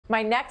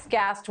My next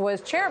guest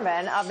was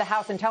chairman of the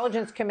House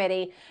Intelligence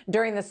Committee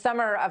during the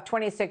summer of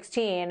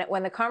 2016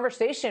 when the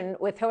conversation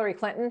with Hillary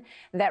Clinton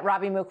that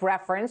Robbie Mook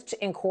referenced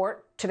in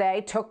court today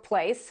took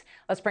place.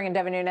 Let's bring in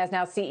Devin Nunes,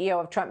 now CEO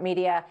of Trump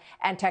Media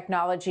and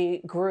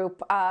Technology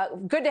Group.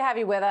 Good to have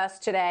you with us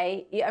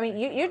today. I mean,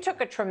 you took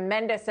a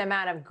tremendous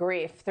amount of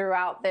grief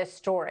throughout this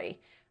story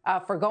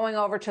for going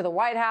over to the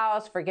White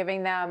House, for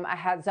giving them a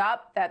heads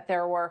up that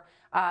there were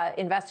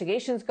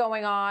investigations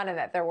going on and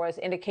that there was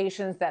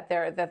indications that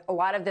a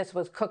lot of this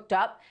was cooked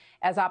up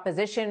as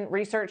opposition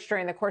research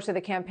during the course of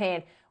the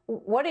campaign.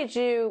 What's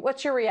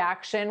your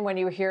reaction when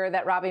you hear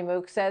that Robbie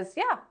Mook says,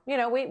 yeah, you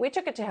know, we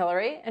took it to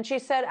Hillary, and she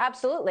said,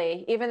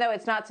 absolutely, even though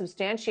it's not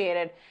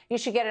substantiated, you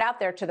should get it out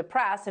there to the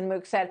press. And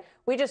Mook said,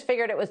 we just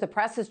figured it was the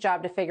press's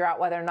job to figure out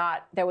whether or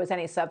not there was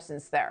any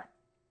substance there.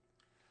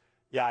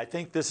 Yeah, I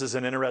think this is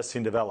an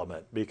interesting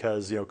development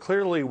because, you know,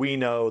 clearly we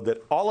know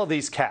that all of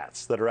these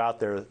cats that are out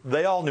there,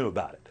 they all knew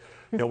about it.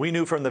 You know, we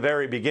knew from the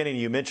very beginning.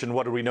 You mentioned,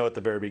 what did we know at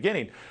the very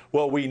beginning?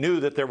 Well, we knew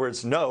that there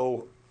was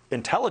no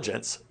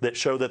intelligence that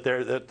showed that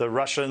the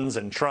Russians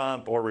and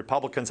Trump or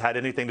Republicans had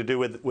anything to do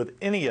with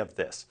any of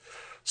this.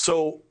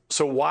 So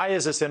why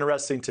is this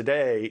interesting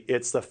today?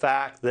 It's the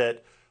fact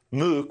that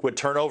Mook would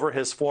turn over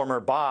his former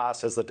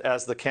boss as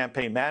the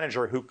campaign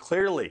manager, who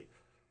clearly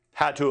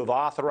had to have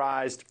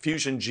authorized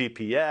Fusion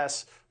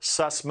GPS,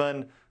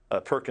 Sussman,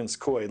 Perkins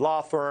Coie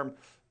law firm,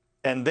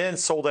 and then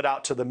sold it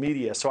out to the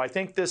media. So I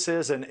think this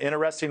is an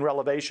interesting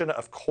revelation.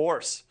 Of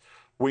course,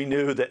 we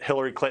knew that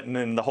Hillary Clinton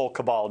and the whole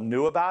cabal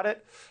knew about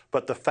it,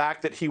 but the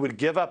fact that he would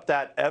give up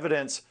that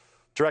evidence,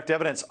 direct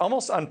evidence,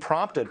 almost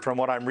unprompted from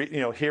what I'm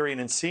hearing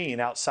and seeing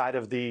outside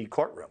of the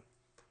courtroom.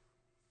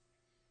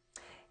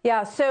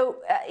 Yeah, so,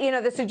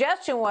 the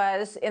suggestion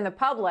was in the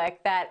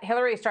public that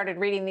Hillary started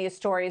reading these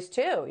stories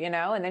too,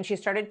 and then she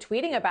started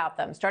tweeting about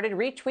them, started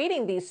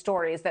retweeting these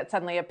stories that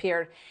suddenly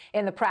appeared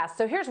in the press.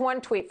 So here's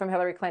one tweet from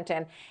Hillary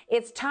Clinton.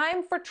 It's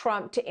time for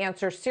Trump to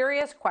answer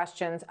serious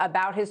questions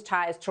about his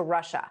ties to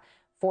Russia.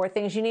 4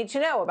 things you need to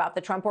know about the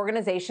Trump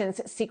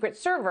Organization's secret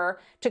server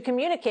to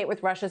communicate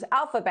with Russia's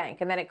Alpha Bank.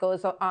 And then it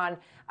goes on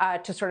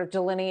to sort of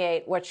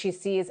delineate what she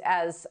sees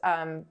as,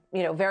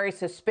 very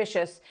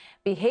suspicious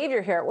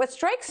behavior here. What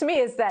strikes me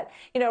is that,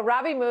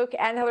 Robbie Mook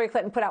and Hillary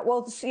Clinton put out,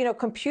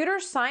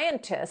 computer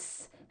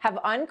scientists have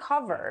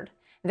uncovered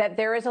that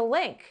there is a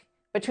link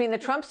between the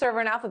Trump server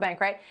and Alpha Bank,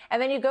 right?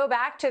 And then you go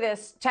back to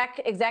this tech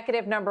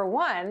executive number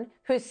 1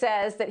 who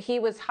says that he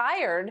was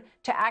hired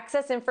to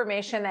access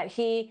information that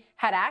he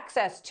had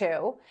access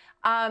to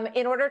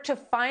in order to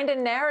find a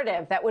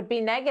narrative that would be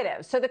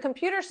negative. So the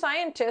computer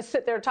scientists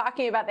that they're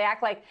talking about, they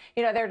act like,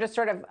 they're just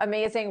sort of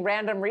amazing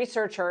random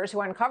researchers who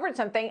uncovered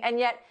something. And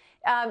yet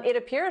it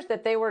appears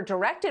that they were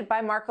directed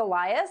by Mark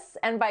Elias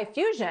and by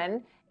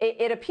Fusion,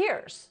 it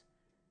appears.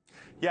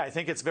 Yeah, I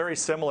think it's very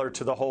similar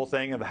to the whole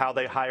thing of how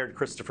they hired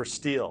Christopher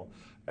Steele.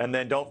 And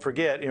then don't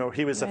forget,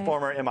 he was a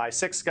former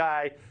MI6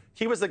 guy.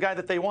 He was the guy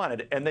that they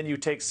wanted. And then you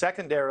take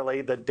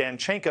secondarily the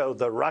Danchenko,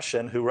 the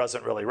Russian, who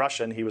wasn't really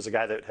Russian. He was a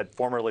guy that had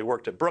formerly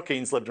worked at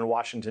Brookings, lived in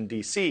Washington,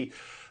 D.C.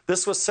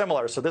 This was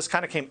similar. So this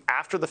kind of came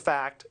after the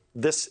fact.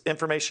 This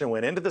information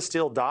went into the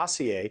Steele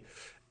dossier.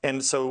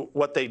 And so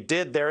what they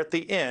did there at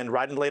the end,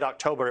 right in late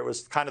October, it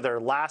was kind of their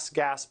last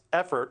gasp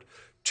effort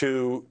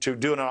to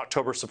do an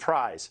October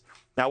surprise.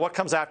 Now, what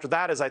comes after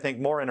that is, I think,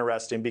 more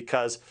interesting,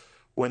 because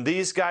when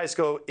these guys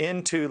go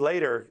into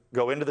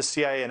the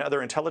CIA and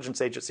other intelligence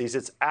agencies,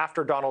 it's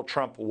after Donald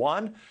Trump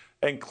won.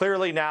 And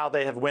clearly now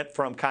they have went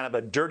from kind of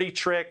a dirty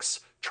tricks,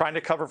 trying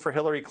to cover for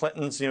Hillary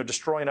Clinton's,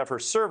 destroying of her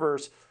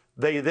servers.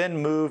 They then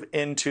move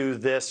into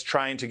this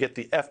trying to get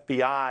the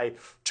FBI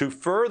to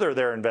further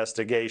their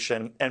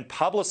investigation and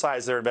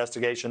publicize their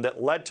investigation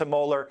that led to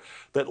Mueller,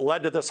 that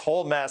led to this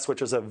whole mess,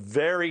 which is a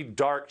very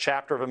dark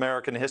chapter of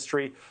American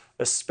history,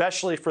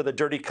 especially for the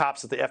dirty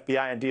cops at the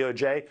FBI and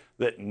DOJ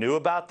that knew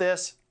about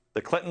this.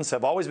 The Clintons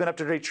have always been up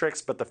to dirty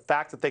tricks, but the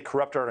fact that they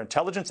corrupted our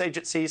intelligence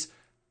agencies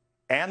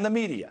and the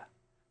media,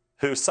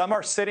 who some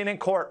are sitting in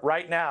court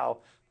right now,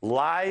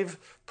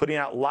 putting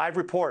out live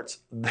reports.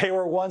 They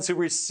were ones who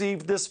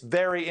received this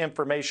very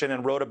information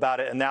and wrote about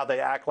it, and now they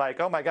act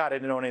like, oh my God, I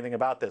didn't know anything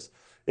about this.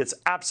 It's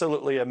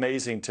absolutely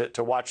amazing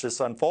to watch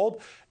this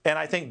unfold. And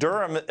I think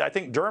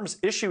Durham's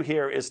issue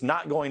here is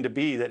not going to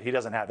be that he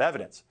doesn't have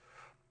evidence.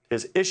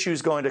 His issue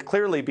is going to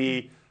clearly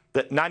be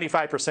that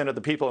 95% of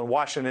the people in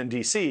Washington,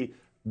 D.C.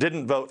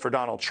 didn't vote for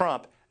Donald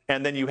Trump.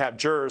 And then you have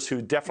jurors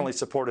who definitely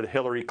supported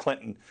Hillary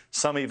Clinton.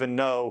 Some even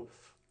know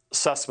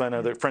Sussman,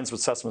 or they're friends with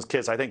Sussman's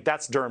kids. I think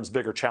that's Durham's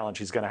bigger challenge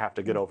he's going to have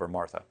to get over,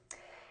 Martha.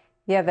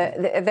 Yeah,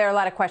 there are a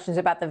lot of questions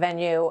about the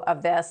venue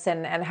of this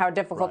and how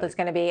difficult it's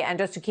going to be. And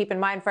just to keep in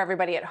mind for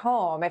everybody at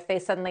home, if they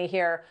suddenly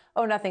hear,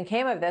 oh, nothing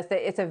came of this,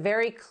 it's a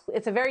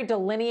very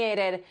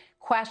delineated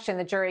question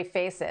the jury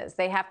faces.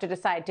 They have to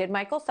decide, did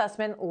Michael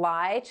Sussman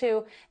lie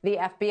to the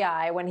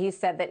FBI when he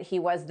said that he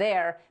was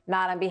there,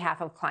 not on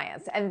behalf of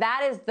clients? And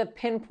that is the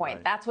pinpoint.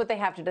 Right. That's what they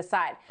have to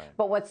decide. Right.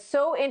 But what's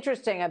so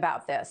interesting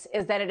about this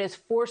is that it is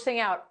forcing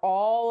out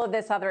all of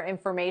this other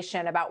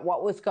information about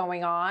what was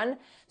going on.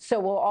 So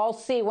we'll all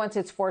see once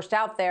it's forced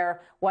out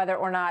there whether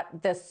or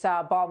not this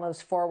ball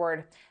moves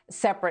forward,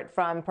 separate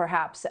from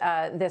perhaps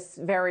this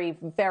very,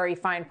 very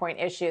fine point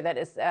issue that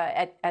is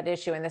at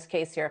issue in this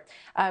case here.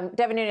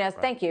 Devin Nunes,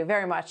 thank you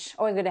very much.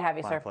 Always good to have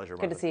you, sir. My pleasure.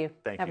 Good to see you.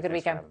 Thank have you. a good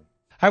weekend.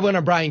 Hi, everyone.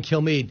 I'm Brian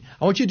Kilmeade.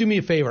 I want you to do me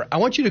a favor. I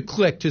want you to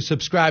click to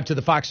subscribe to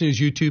the Fox News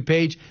YouTube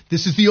page.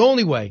 This is the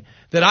only way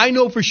that I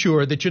know for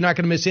sure that you're not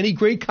going to miss any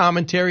great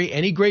commentary,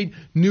 any great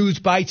news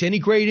bites, any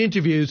great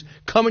interviews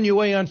coming your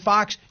way on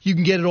Fox. You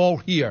can get it all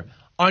here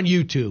on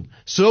YouTube.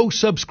 So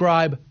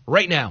subscribe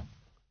right now.